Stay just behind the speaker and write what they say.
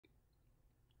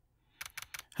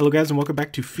Hello guys and welcome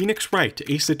back to Phoenix Wright,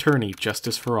 Ace Attorney,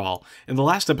 Justice for All. In the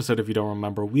last episode, if you don't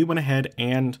remember, we went ahead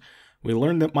and we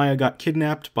learned that Maya got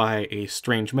kidnapped by a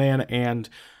strange man, and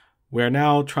we're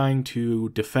now trying to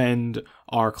defend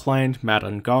our client, Matt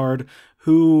Engarde,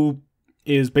 who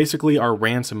is basically our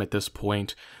ransom at this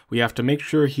point. We have to make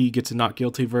sure he gets a not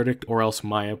guilty verdict or else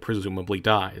Maya presumably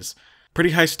dies.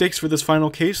 Pretty high stakes for this final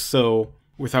case, so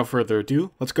without further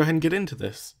ado, let's go ahead and get into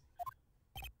this.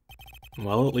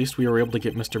 Well, at least we were able to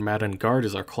get Mr. Matt Engarde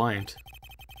as our client.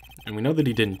 And we know that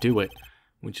he didn't do it,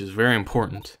 which is very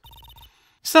important.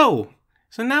 So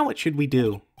now what should we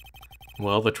do?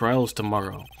 Well, the trial is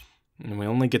tomorrow, and we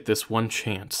only get this one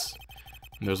chance.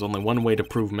 And there's only one way to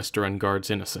prove Mr. Engarde's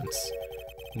innocence.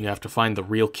 You have to find the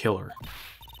real killer.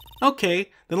 Okay,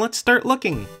 then let's start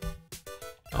looking.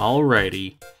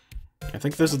 Alrighty. I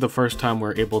think this is the first time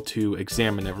we're able to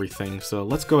examine everything, so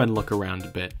let's go ahead and look around a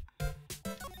bit.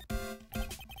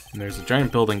 And there's a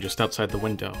giant building just outside the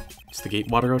window. It's the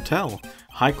Gatewater Hotel,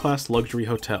 a high-class luxury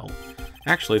hotel.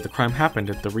 Actually, the crime happened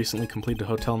at the recently completed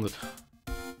hotel in the...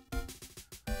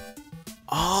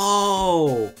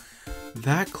 Oh!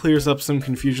 That clears up some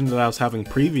confusion that I was having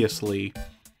previously.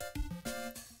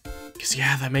 Because,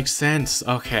 yeah, that makes sense.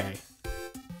 Okay.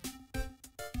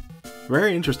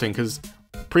 Very interesting, because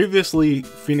previously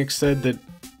Phoenix said that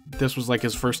this was like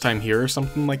his first time here or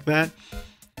something like that.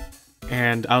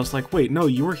 And I was like, wait, no,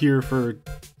 you were here for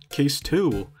case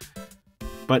 2.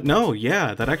 But no,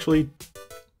 yeah, that's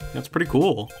pretty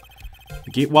cool.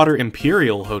 The Gatewater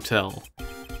Imperial Hotel.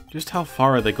 Just how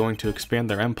far are they going to expand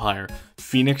their empire?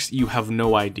 Phoenix, you have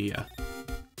no idea.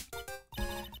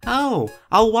 Oh,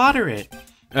 I'll water it.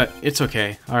 It's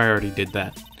okay, I already did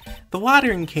that. The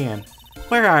watering can.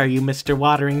 Where are you, Mr.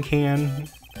 Watering Can?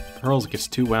 Pearls gets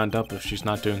too wound up if she's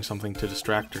not doing something to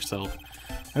distract herself.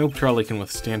 I hope Charlie can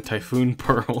withstand Typhoon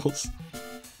Pearls.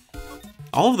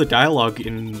 All of the dialogue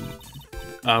in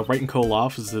Wright Co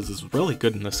offices is really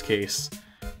good in this case.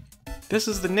 This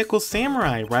is the Nickel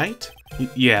Samurai, right?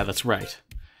 Yeah, that's right.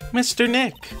 Mr.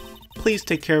 Nick, please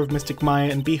take care of Mystic Maya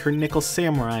and be her Nickel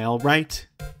Samurai, alright?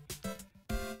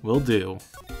 Will do.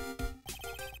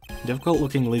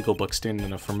 Difficult-looking legal books stand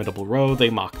in a formidable row, they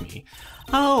mock me.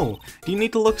 Oh, do you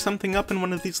need to look something up in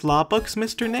one of these law books,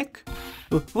 Mr. Nick?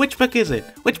 Which book is it?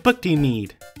 Which book do you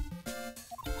need?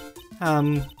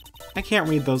 I can't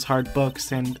read those hard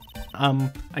books, and,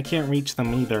 I can't reach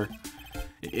them either.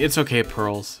 It's okay,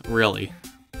 Pearls, really.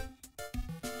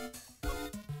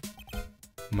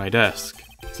 My desk.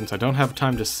 Since I don't have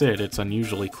time to sit, it's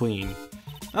unusually clean.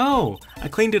 Oh, I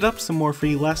cleaned it up some more for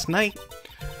you last night,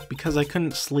 because I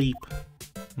couldn't sleep.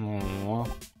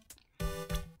 Aww.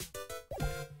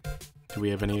 Do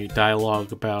we have any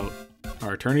dialogue about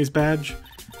our attorney's badge?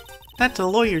 That's a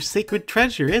lawyer's sacred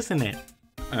treasure, isn't it?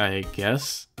 I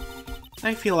guess.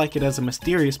 I feel like it has a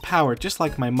mysterious power, just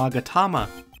like my Magatama.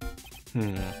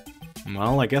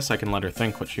 Well, I guess I can let her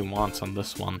think what she wants on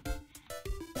this one.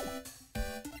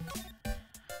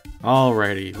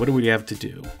 Alrighty, what do we have to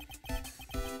do?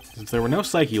 Since there were no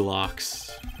psyche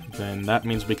locks, then that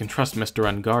means we can trust Mr.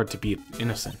 Engarde to be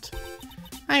innocent.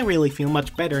 I really feel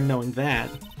much better knowing that.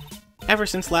 Ever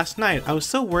since last night, I was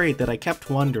so worried that I kept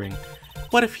wondering,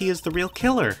 what if he is the real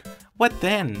killer? What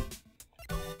then?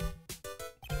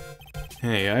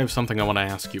 Hey, I have something I want to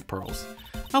ask you, Pearls.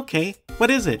 Okay, what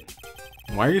is it?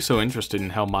 Why are you so interested in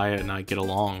how Maya and I get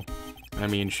along? I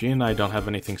mean, she and I don't have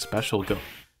anything special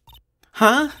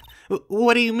Huh?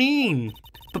 What do you mean?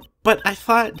 But I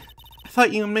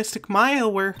thought you and Mystic Maya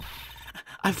were...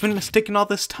 I've been mistaken all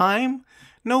this time?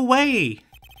 No way!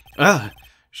 Ugh,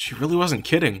 she really wasn't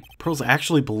kidding. Pearls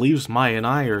actually believes Maya and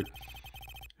I are...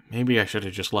 Maybe I should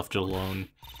have just left it alone.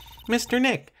 Mr.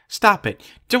 Nick, stop it.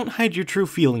 Don't hide your true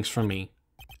feelings from me.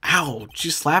 Ow,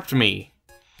 she slapped me.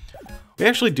 We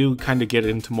actually do kind of get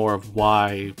into more of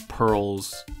why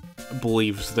Pearls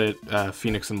believes that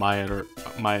Phoenix and Maya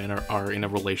are in a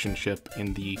relationship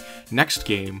in the next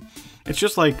game. It's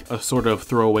just like a sort of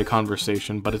throwaway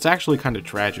conversation, but it's actually kind of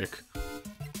tragic.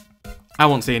 I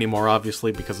won't say any more,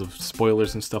 obviously, because of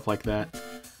spoilers and stuff like that.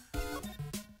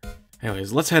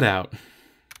 Anyways, let's head out.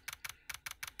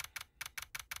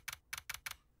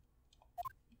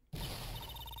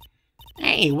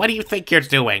 Hey, what do you think you're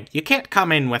doing? You can't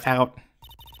come in without...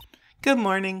 Good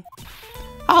morning.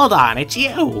 Hold on, it's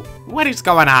you! What is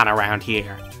going on around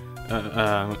here?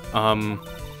 I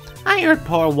heard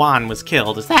poor Juan was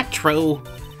killed, is that true?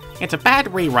 It's a bad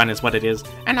rerun is what it is.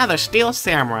 Another steel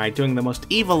samurai doing the most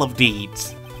evil of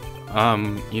deeds.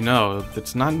 You know,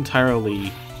 that's not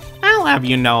entirely... I'll have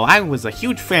you know, I was a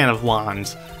huge fan of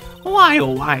Juan's. Why,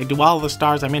 oh why, do all the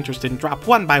stars I'm interested in drop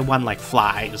one by one like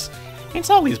flies? It's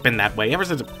always been that way, ever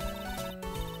since...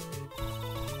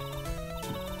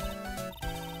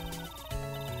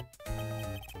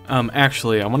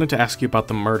 Actually, I wanted to ask you about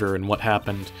the murder and what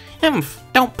happened.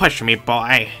 Don't push me,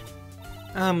 boy.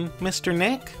 Mr.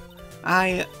 Nick?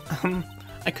 I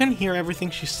couldn't hear everything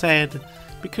she said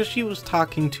because she was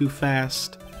talking too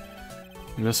fast.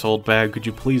 Miss Oldbag, could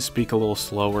you please speak a little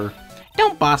slower?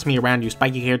 Don't boss me around, you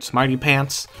spiky-haired smarty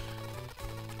pants.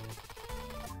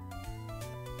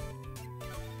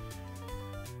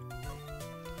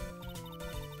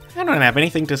 I don't have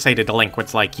anything to say to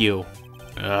delinquents like you.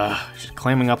 Ugh, she's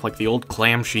clamming up like the old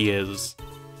clam she is.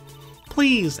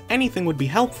 Please, anything would be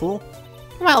helpful.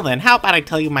 Well then, how about I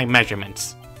tell you my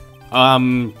measurements?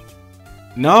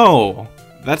 No.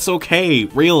 That's okay,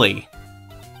 really.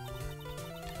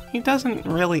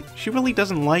 She really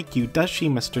doesn't like you, does she,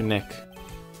 Mr. Nick?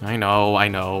 I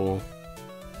know.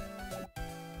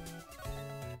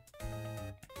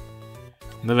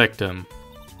 The victim.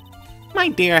 My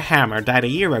dear Hammer died a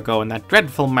year ago in that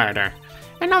dreadful murder.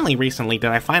 And only recently did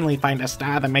I finally find a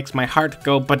star that makes my heart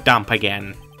go ba-dump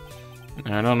again.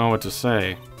 I don't know what to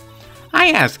say. I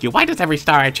ask you, why does every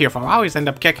star I cheer for always end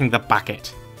up kicking the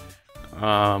bucket?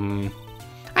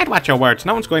 I'd watch your words.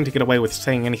 No one's going to get away with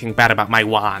saying anything bad about my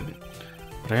wand.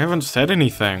 But I haven't said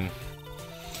anything.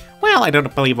 Well, I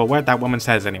don't believe a word that woman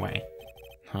says anyway.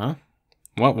 Huh?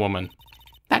 What woman?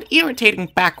 That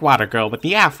irritating backwater girl with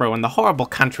the afro and the horrible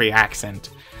country accent.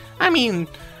 I mean,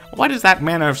 what is that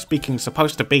manner of speaking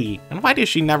supposed to be, and why does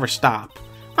she never stop?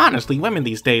 Honestly, women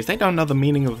these days, they don't know the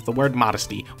meaning of the word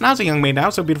modesty. When I was a young maid, I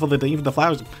was so beautiful that even the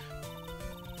flowers...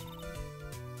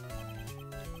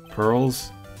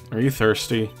 Pearls? Are you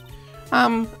thirsty?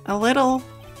 A little.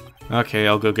 Okay,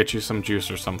 I'll go get you some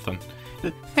juice or something.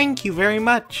 Thank you very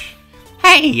much.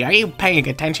 Hey, are you paying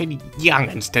attention,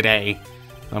 young'uns, today?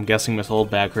 I'm guessing Miss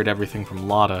Oldbag heard everything from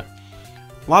Lotta.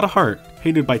 Lotta Hart,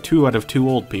 hated by 2 out of 2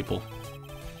 old people.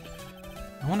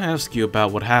 I want to ask you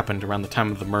about what happened around the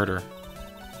time of the murder.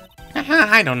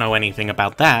 I don't know anything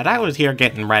about that. I was here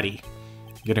getting ready.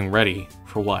 Getting ready?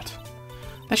 For what?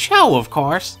 The show, of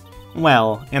course.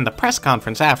 Well, and the press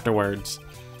conference afterwards.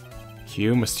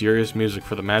 Cue mysterious music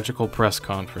for the magical press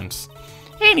conference.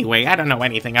 Anyway, I don't know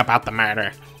anything about the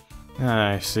murder.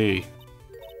 I see.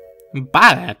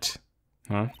 But...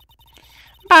 Huh?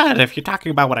 But if you're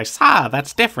talking about what I saw,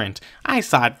 that's different. I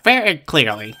saw it very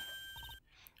clearly.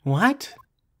 What?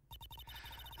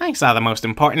 I saw the most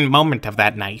important moment of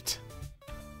that night.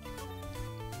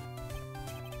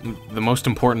 The most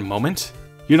important moment?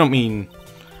 You don't mean...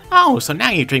 Oh, so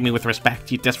now you treat me with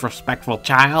respect, you disrespectful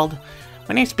child.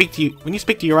 When you speak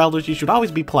to your elders, you should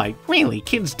always be polite. Really,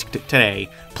 kids today.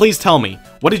 Please tell me,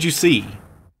 what did you see?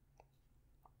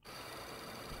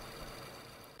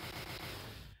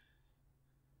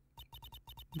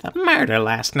 The murder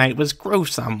last night was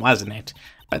gruesome, wasn't it?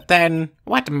 But then,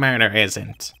 what murder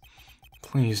isn't?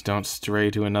 Please don't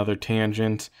stray to another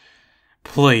tangent.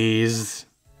 Please.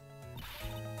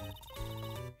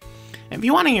 If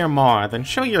you want to hear more, then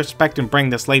show your respect and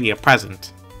bring this lady a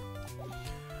present.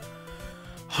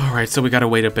 Alright, so we gotta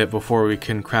wait a bit before we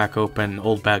can crack open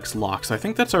Oldbag's locks. I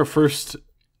think that's our first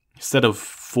set of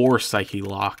 4 psyche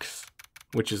locks,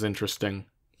 which is interesting.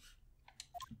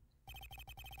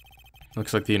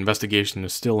 Looks like the investigation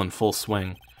is still in full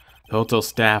swing. The hotel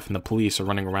staff and the police are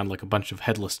running around like a bunch of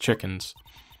headless chickens.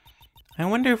 I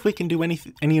wonder if we can do any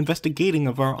investigating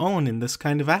of our own in this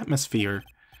kind of atmosphere.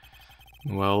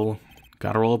 Well,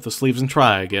 gotta roll up the sleeves and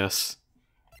try, I guess.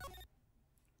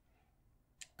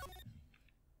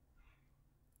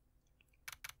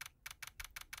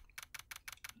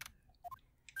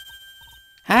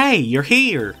 Hey, you're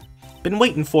here! Been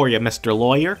waiting for you, Mr.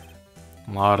 Lawyer.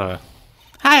 Lotta.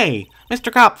 Hey,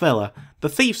 Mr. Copfella, the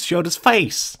thief showed his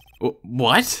face.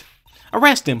 What?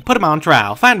 Arrest him, put him on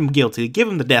trial, find him guilty, give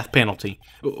him the death penalty.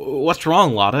 What's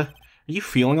wrong, Lotta? Are you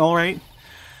feeling alright?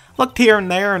 Looked here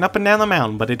and there and up and down the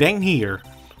mountain, but it ain't here.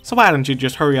 So why don't you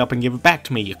just hurry up and give it back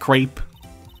to me, you creep?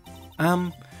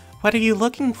 What are you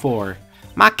looking for?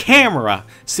 My camera!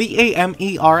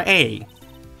 C-A-M-E-R-A.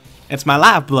 It's my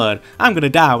lifeblood. I'm gonna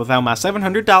die without my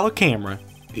 $700 camera.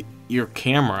 Your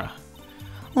camera?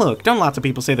 Look, don't lots of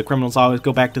people say the criminals always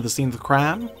go back to the scene of the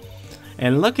crime?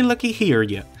 And looky here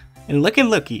you. And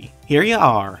looky, here you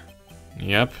are.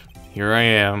 Yep, here I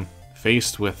am,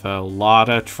 faced with a lot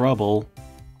of trouble.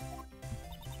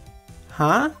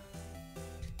 Huh?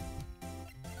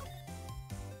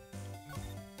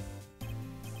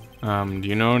 Do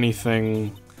you know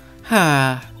anything?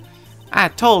 I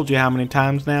told you how many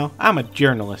times now. I'm a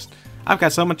journalist. I've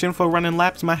got so much info running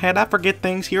laps in my head, I forget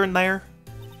things here and there.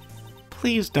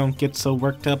 Please don't get so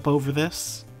worked up over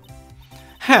this.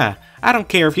 Ha! I don't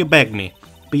care if you beg me.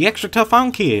 Be extra tough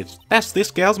on kids. That's this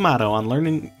gal's motto on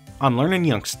learning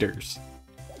youngsters.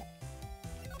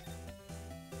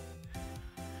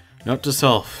 Note to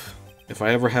self. If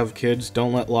I ever have kids,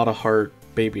 don't let Lotta Hart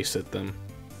babysit them.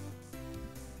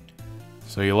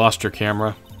 So you lost your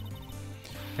camera?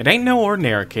 It ain't no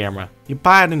ordinary camera. You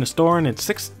buy it in the store and it's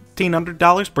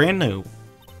 $1,600 brand new.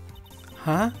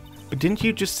 Huh? But didn't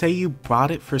you just say you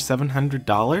bought it for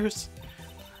 $700?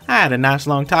 I had a nice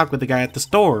long talk with the guy at the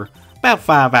store. About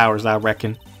 5 hours, I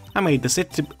reckon. I made this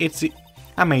itty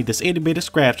bit of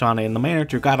scratch on it and the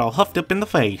manager got all huffed up in the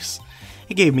face.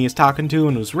 He gave me his talking to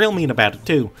and was real mean about it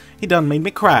too. He done made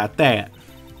me cry at that.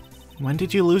 When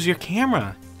did you lose your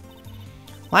camera?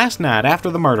 Last night, after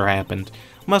the murder happened.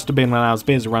 Must have been when I was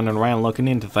busy running around looking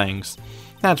into things.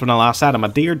 That's when I lost sight of my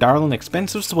dear, darling,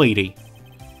 expensive sweetie.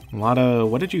 Lotta,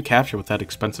 what did you capture with that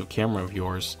expensive camera of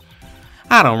yours?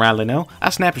 I don't rightly know. I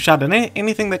snapped a shot at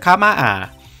anything that caught my eye.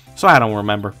 So I don't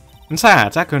remember.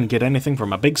 Besides, I couldn't get anything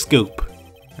from a big scoop.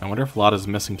 I wonder if Lotta's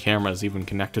missing camera is even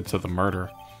connected to the murder.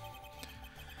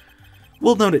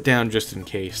 We'll note it down just in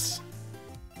case.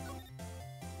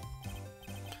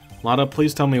 Lotta,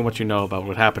 please tell me what you know about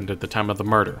what happened at the time of the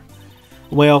murder.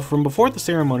 Well, from before the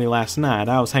ceremony last night,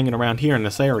 I was hanging around here in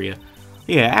this area.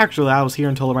 Yeah, actually, I was here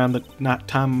until around the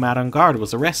time Madame Engarde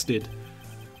was arrested.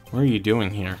 What are you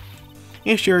doing here?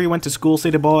 You sure you went to school,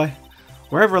 city boy?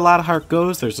 Wherever Lotta Hart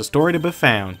goes, there's a story to be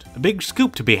found. A big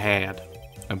scoop to be had.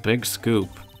 A big scoop.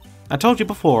 I told you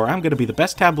before, I'm gonna be the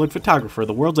best tabloid photographer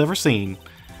the world's ever seen.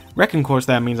 Reckon, of course,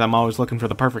 that means I'm always looking for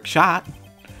the perfect shot.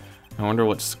 I wonder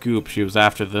what scoop she was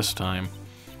after this time.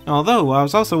 Although, I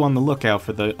was also on the lookout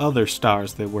for the other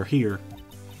stars that were here.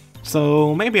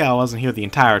 So, maybe I wasn't here the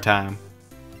entire time.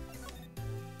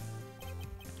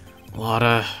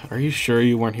 Lotta, are you sure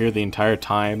you weren't here the entire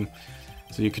time?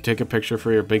 So you could take a picture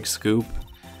for your big scoop?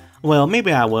 Well,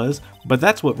 maybe I was, but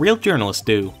that's what real journalists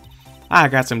do. I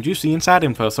got some juicy inside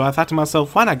info, so I thought to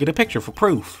myself, why not get a picture for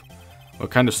proof?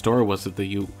 What kind of story was it that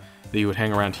you would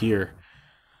hang around here?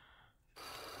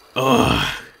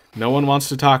 Ugh. No one wants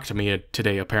to talk to me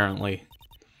today, apparently.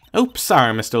 Oops,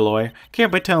 sorry, Mr. Lawyer.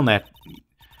 Can't be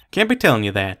telling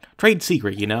you that. Trade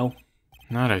secret, you know.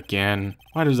 Not again.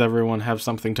 Why does everyone have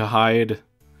something to hide?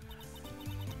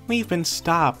 We've been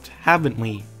stopped, haven't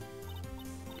we?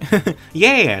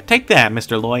 Yeah, take that,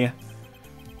 Mr. Lawyer.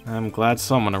 I'm glad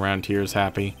someone around here is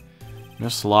happy.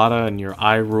 Miss Lotta and your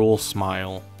eye rule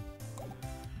smile.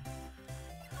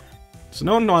 So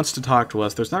no one wants to talk to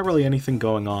us, there's not really anything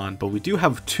going on, but we do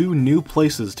have 2 new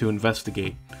places to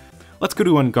investigate. Let's go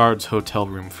to Engarde's hotel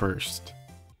room first.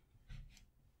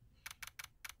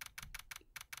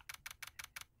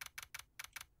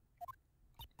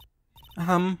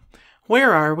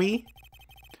 Where are we?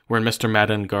 We're in Mr. Matt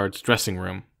Engarde's dressing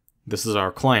room. This is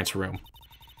our client's room.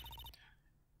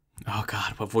 Oh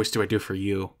god, what voice do I do for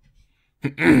you?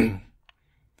 May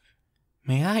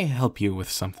I help you with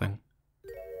something?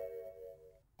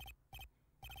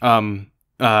 You're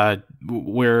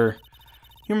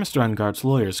Mr. Engarde's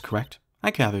lawyers, correct?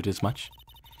 I gathered as much.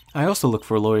 I also look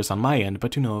for lawyers on my end,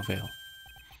 but to no avail.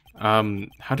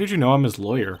 How did you know I'm his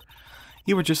lawyer?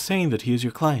 You were just saying that he is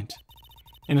your client.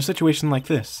 In a situation like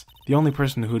this, the only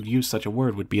person who would use such a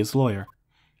word would be his lawyer.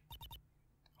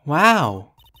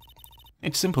 Wow!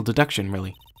 It's simple deduction,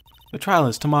 really. The trial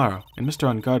is tomorrow, and Mr.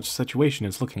 Engarde's situation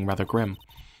is looking rather grim.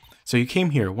 So you came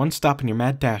here, one stop in your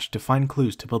mad dash to find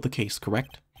clues to build the case,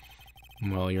 correct?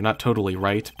 Well, you're not totally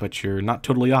right, but you're not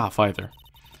totally off either.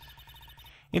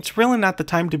 It's really not the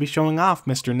time to be showing off,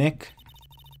 Mr. Nick.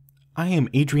 I am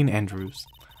Adrian Andrews.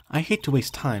 I hate to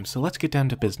waste time, so let's get down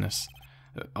to business.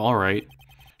 Alright.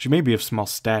 She may be of small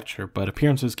stature, but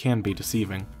appearances can be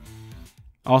deceiving.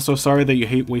 Also, sorry that you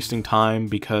hate wasting time,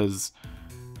 because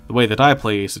the way that I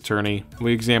play Ace Attorney,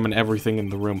 we examine everything in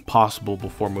the room possible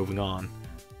before moving on.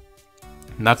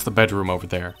 And that's the bedroom over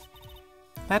there.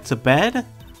 That's a bed?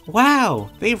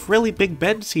 Wow, they have really big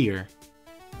beds here.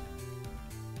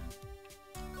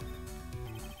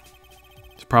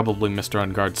 It's probably Mr.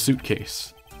 Engarde's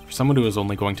suitcase. For someone who is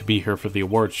only going to be here for the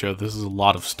awards show, this is a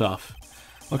lot of stuff.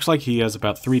 Looks like he has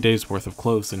about 3 days worth of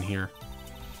clothes in here.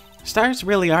 Stars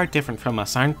really are different from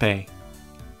us, aren't they?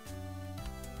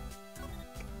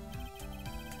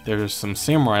 There's some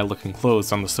samurai-looking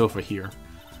clothes on the sofa here.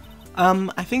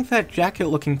 I think that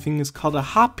jacket-looking thing is called a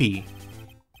hoppy.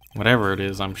 Whatever it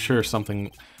is, I'm sure something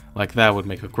like that would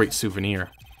make a great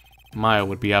souvenir. Maya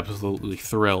would be absolutely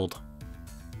thrilled.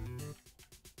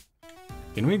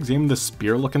 Can we examine this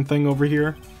spear-looking thing over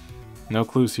here? No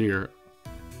clues here.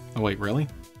 Oh wait, really?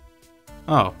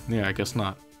 Oh, yeah, I guess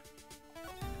not.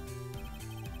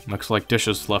 Looks like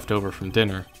dishes left over from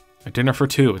dinner. A dinner for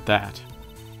two at that.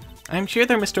 I'm sure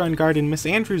they're Mr. Engarde and Miss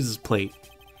Andrews' plate.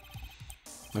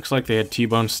 Looks like they had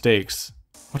T-bone steaks.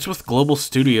 What's with Global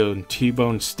Studio and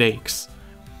T-bone steaks?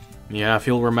 Yeah, if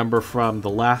you'll remember from the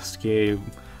last game,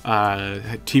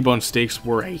 T-bone steaks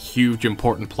were a huge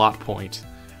important plot point.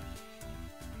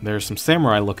 There's some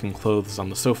samurai-looking clothes on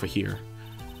the sofa here.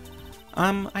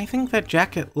 I think that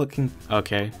jacket-looking...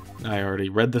 Okay, I already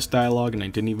read this dialogue and I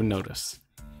didn't even notice.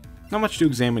 Not much to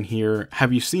examine here.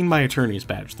 Have you seen my attorney's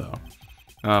badge, though?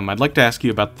 I'd like to ask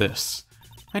you about this.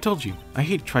 I told you, I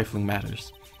hate trifling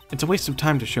matters. It's a waste of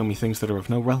time to show me things that are of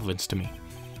no relevance to me.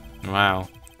 Wow,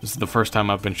 this is the first time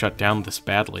I've been shut down this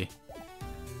badly.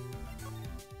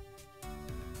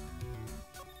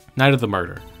 Night of the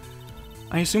murder.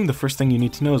 I assume the first thing you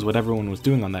need to know is what everyone was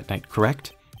doing on that night,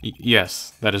 correct?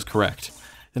 Yes, that is correct.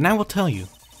 Then I will tell you.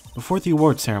 Before the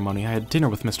award ceremony, I had dinner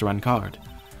with Mr. Engarde.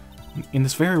 In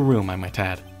this very room, I might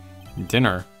add.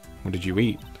 Dinner? What did you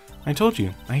eat? I told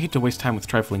you, I hate to waste time with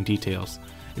trifling details.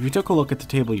 If you took a look at the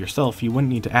table yourself, you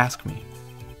wouldn't need to ask me.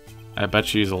 I bet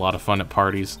she's a lot of fun at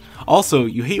parties. Also,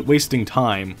 you hate wasting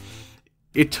time.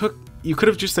 You could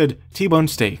have just said, T-bone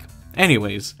steak.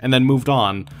 Anyways, and then moved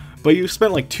on. But you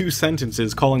spent like 2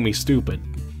 sentences calling me stupid.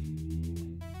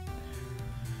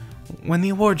 When the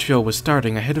award show was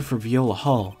starting, I headed for Viola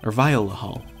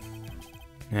Hall.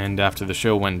 And after the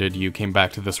show ended, you came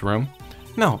back to this room?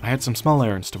 No, I had some small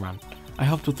errands to run. I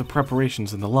helped with the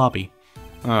preparations in the lobby.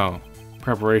 Oh,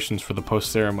 preparations for the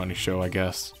post-ceremony show, I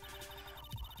guess.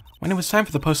 When it was time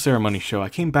for the post-ceremony show, I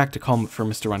came back to call for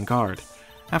Mr. Engarde.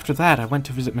 After that, I went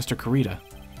to visit Mr. Kurita.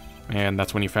 And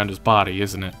that's when you found his body,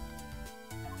 isn't it?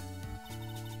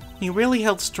 He really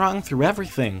held strong through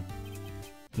everything.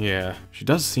 Yeah, she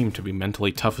does seem to be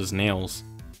mentally tough as nails.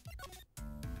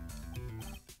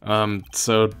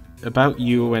 So, about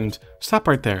you and... Stop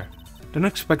right there. Don't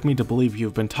expect me to believe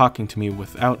you've been talking to me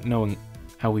without knowing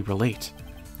how we relate.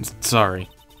 Sorry.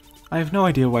 I have no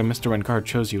idea why Mr. Engarde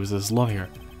chose you as his lawyer.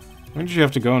 Why did you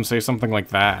have to go and say something like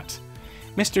that?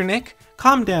 Mr. Nick,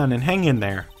 calm down and hang in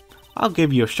there. I'll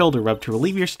give you a shoulder rub to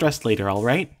relieve your stress later,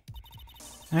 alright?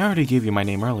 I already gave you my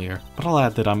name earlier, but I'll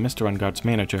add that I'm Mr. Engarde's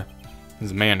manager.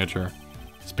 His manager?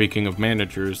 Speaking of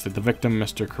managers, did the victim,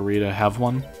 Mr. Kurita, have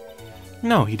one?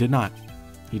 No, he did not.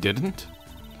 He didn't?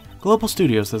 Global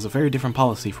Studios has a very different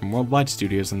policy from Worldwide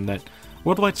Studios in that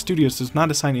Worldwide Studios does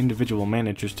not assign individual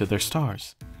managers to their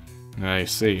stars. I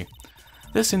see.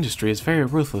 This industry is very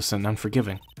ruthless and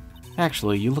unforgiving.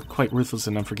 Actually, you look quite ruthless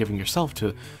and unforgiving yourself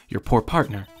to your poor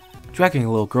partner, dragging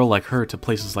a little girl like her to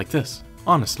places like this,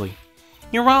 honestly.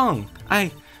 You're wrong!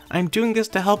 I'm doing this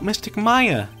to help Mystic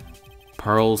Maya!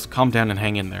 Pearls, calm down and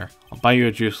hang in there. I'll buy you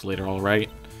a juice later, alright?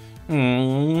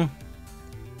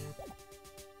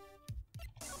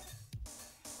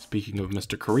 Speaking of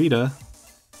Mr. Kurita...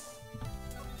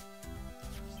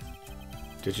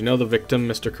 Did you know the victim,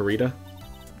 Mr. Kurita?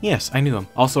 Yes, I knew him.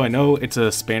 Also, I know it's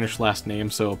a Spanish last name,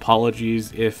 so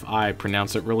apologies if I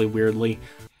pronounce it really weirdly.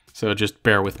 So just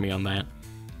bear with me on that.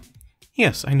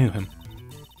 Yes, I knew him.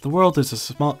 The world is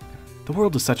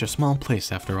such a small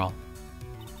place after all.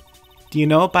 Do you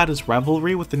know about his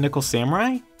rivalry with the Nickel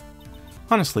Samurai?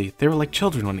 Honestly, they were like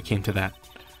children when it came to that.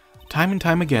 Time and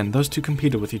time again, those two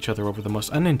competed with each other over the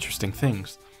most uninteresting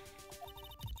things.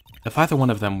 If either one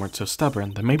of them weren't so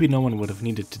stubborn, then maybe no one would have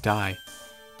needed to die.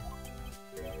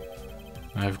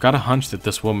 I've got a hunch that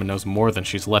this woman knows more than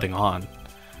she's letting on.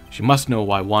 She must know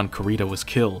why Juan Kurita was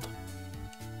killed.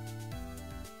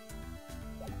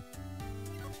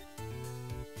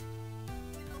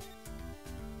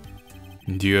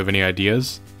 Do you have any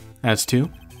ideas? As to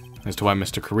why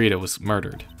Mr. Kurita was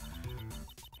murdered?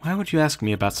 Why would you ask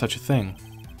me about such a thing?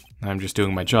 I'm just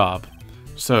doing my job.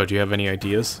 So, do you have any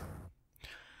ideas?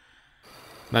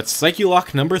 That's Psyche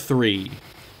Lock number 3.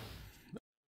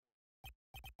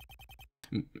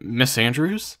 Miss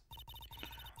Andrews?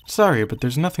 Sorry, but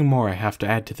there's nothing more I have to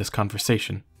add to this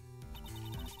conversation.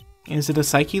 Is it a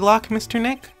Psyche Lock, Mr.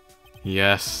 Nick?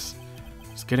 Yes.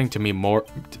 There's getting to be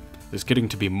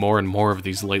more and more of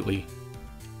these lately.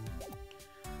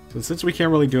 So since we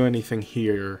can't really do anything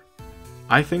here,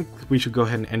 I think we should go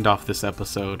ahead and end off this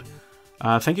episode.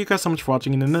 Thank you guys so much for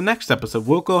watching, and in the next episode,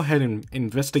 we'll go ahead and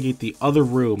investigate the other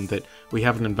room that we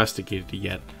haven't investigated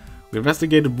yet. We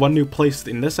investigated one new place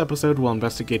in this episode, we'll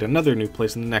investigate another new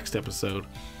place in the next episode.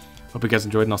 Hope you guys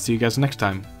enjoyed, and I'll see you guys next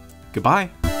time. Goodbye!